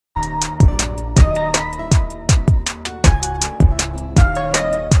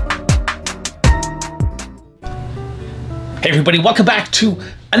Hey everybody, welcome back to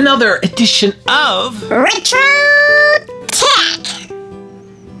another edition of Retro Tech.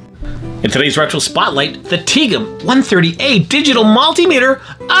 In today's Retro Spotlight, the TEGAM 130A digital multimeter.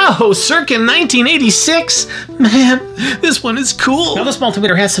 Oh, circa 1986. Man, this one is cool. Now this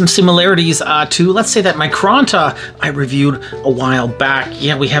multimeter has some similarities to, let's say, that Micronta I reviewed a while back.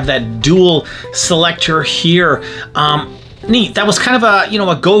 Yeah, we have that dual selector here. Neat. That was kind of a,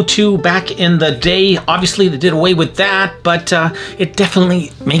 a go-to back in the day. Obviously, they did away with that, but it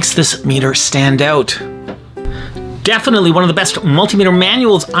definitely makes this meter stand out. Definitely one of the best multimeter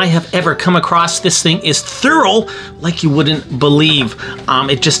manuals I have ever come across. This thing is thorough like you wouldn't believe.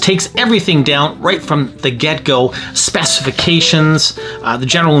 It just takes everything down right from the get-go. Specifications, the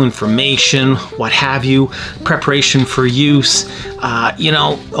general information, what have you, preparation for use,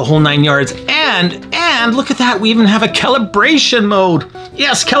 the whole 9 yards. And look at that, we even have a calibration mode.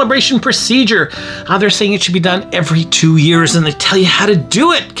 Yes, calibration procedure. They're saying it should be done every 2 years, and they tell you how to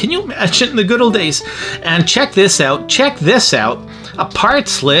do it. Can you imagine the good old days? And check this out, a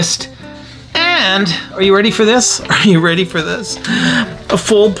parts list. And, are you ready for this? Are you ready for this? A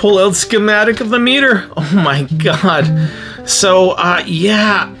full pull-out schematic of the meter. Oh my God. So,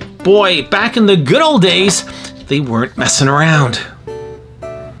 yeah, boy, back in the good old days, they weren't messing around.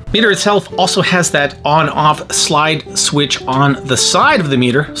 Meter itself also has that on-off slide switch on the side of the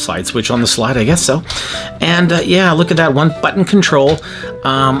meter. Slide switch on the slide, I guess so. And yeah, look at that one button control.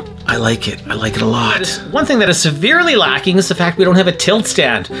 I like it. I like it a lot. One thing that is severely lacking is the fact we don't have a tilt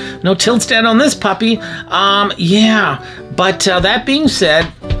stand. No tilt stand on this puppy. Yeah, but that being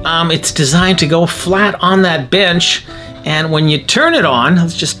said, it's designed to go flat on that bench. And when you turn it on,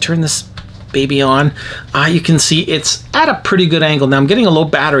 let's just turn this baby on, you can see it's at a pretty good angle. Now I'm getting a low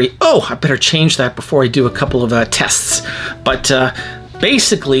battery. Oh, I better change that before I do a couple of tests. But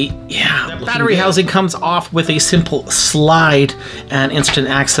basically, yeah, the battery housing comes off with a simple slide and instant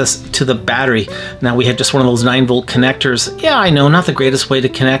access to the battery. Now we have just one of those 9-volt connectors. Yeah, I know, not the greatest way to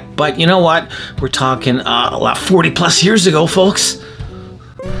connect, but you know what? We're talking 40 plus years ago, folks.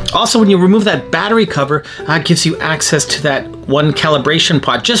 Also, when you remove that battery cover, it gives you access to that one calibration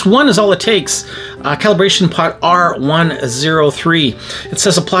pot. Just one is all it takes. Calibration pot R103. It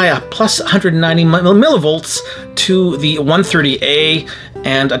says apply a plus 190 millivolts to the 130A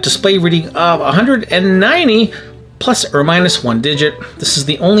and a display reading of 190 plus or minus 1 digit. This is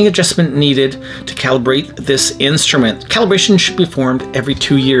the only adjustment needed to calibrate this instrument. Calibration should be performed every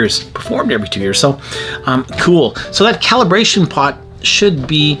 2 years. So cool. So that calibration pot should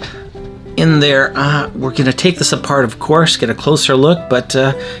be in there. We're going to take this apart, of course, get a closer look, but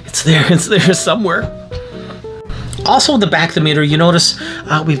it's there somewhere. Also, in the back of the meter, you notice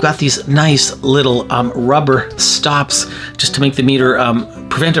we've got these nice little rubber stops just to make the meter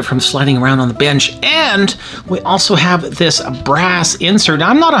prevent it from sliding around on the bench. And we also have this brass insert. Now,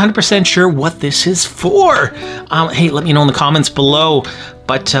 I'm not 100% sure what this is for. Hey, let me know in the comments below.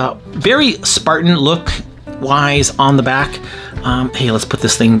 But very Spartan look wise on the back. Hey, let's put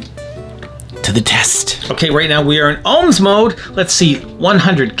this thing to the test. Okay, right now we are in ohms mode. Let's see,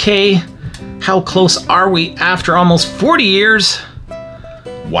 100K. How close are we after almost 40 years?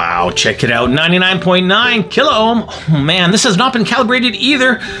 Wow, check it out, 99.9 kilo ohm. Oh man, this has not been calibrated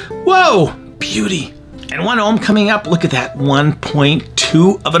either. Whoa, beauty. And 1 ohm coming up, look at that,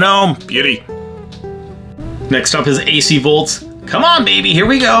 1.2 of an ohm, beauty. Next up is AC volts. Come on, baby, here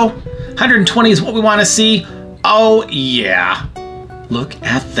we go. 120 is what we want to see. Oh, yeah. Look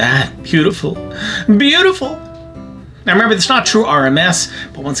at that. Beautiful. Beautiful. Now, remember, it's not true RMS,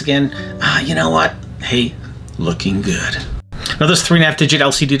 but once again, you know what? Hey, looking good. Now, this 3.5 digit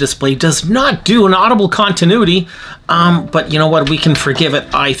LCD display does not do an audible continuity, but you know what? We can forgive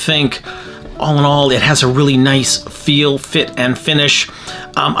it, I think. All in all, it has a really nice feel, fit, and finish.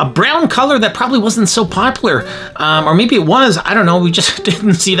 A brown color that probably wasn't so popular, or maybe it was, I don't know, we just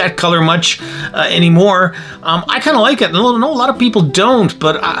didn't see that color much anymore. I kind of like it. No, a lot of people don't,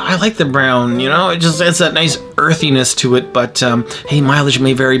 but I like the brown, it just has that nice earthiness to it, but hey, mileage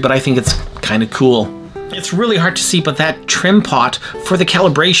may vary, but I think it's kind of cool. It's really hard to see, but that trim pot for the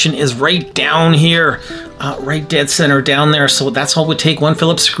calibration is right down here, right dead center down there. So that's all we take, one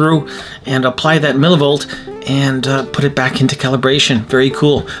Phillips screw and apply that millivolt and put it back into calibration. Very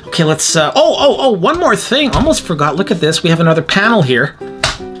cool. Okay, let's, one more thing. Almost forgot. Look at this. We have another panel here.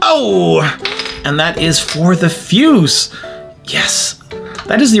 Oh, and that is for the fuse. Yes,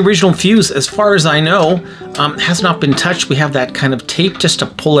 that is the original fuse as far as I know. Has not been touched. We have that kind of tape just to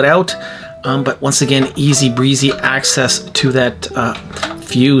pull it out. But once again, easy breezy access to that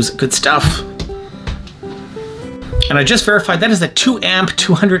fuse. Good stuff. And I just verified that is a 2 amp,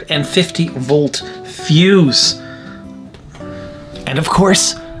 250 volt fuse. And of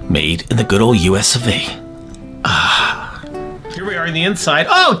course, made in the good old US of A. Here we are in the inside.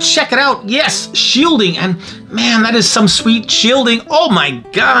 Oh, check it out. Yes, shielding. And man, that is some sweet shielding. Oh my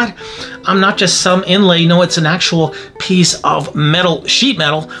God. Not just some inlay. No, it's an actual piece of metal, sheet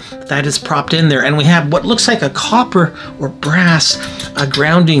metal, that is propped in there. And we have what looks like a copper or brass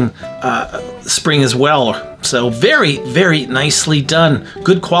grounding spring as well. So very, very nicely done.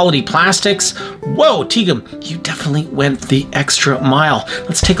 Good quality plastics. Whoa, TEGAM, you definitely went the extra mile.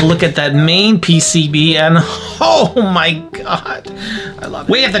 Let's take a look at that main PCB, and oh my God, I love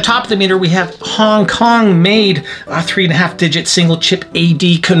it. Way at the top of the meter, we have Hong Kong made 3.5 digit single chip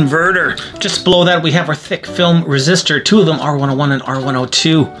AD converter. Just below that, we have our thick film resistor. Two of them, R101 and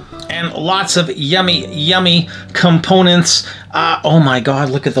R102. And lots of yummy, yummy components. Oh my God,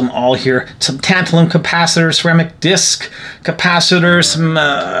 look at them all here. Some tantalum capacitors, ceramic disc capacitors, some,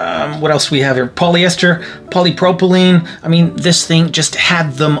 what else we have here? Polyester, polypropylene. I mean, this thing just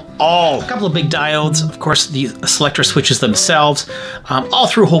had them all. A couple of big diodes, of course, the selector switches themselves, all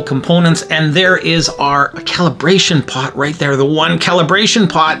through whole components. And there is our calibration pot right there, the one calibration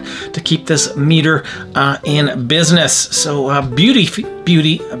pot to keep this meter in business. So beauty,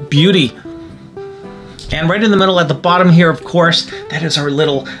 beauty, beauty. And right in the middle at the bottom here, of course, that is our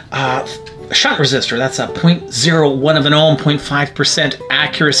little shunt resistor. That's a 0.01 of an ohm, 0.5%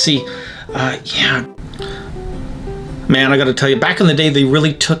 accuracy. Yeah. Man, I gotta tell you, back in the day, they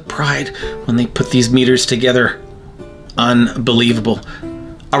really took pride when they put these meters together. Unbelievable.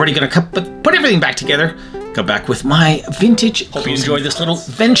 Already gonna put everything back together. Go back with my vintage. Hope you enjoyed this little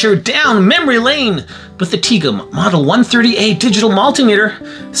venture down memory lane with the TEGAM Model 130A digital multimeter,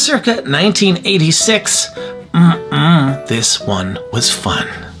 circa 1986. This one was fun.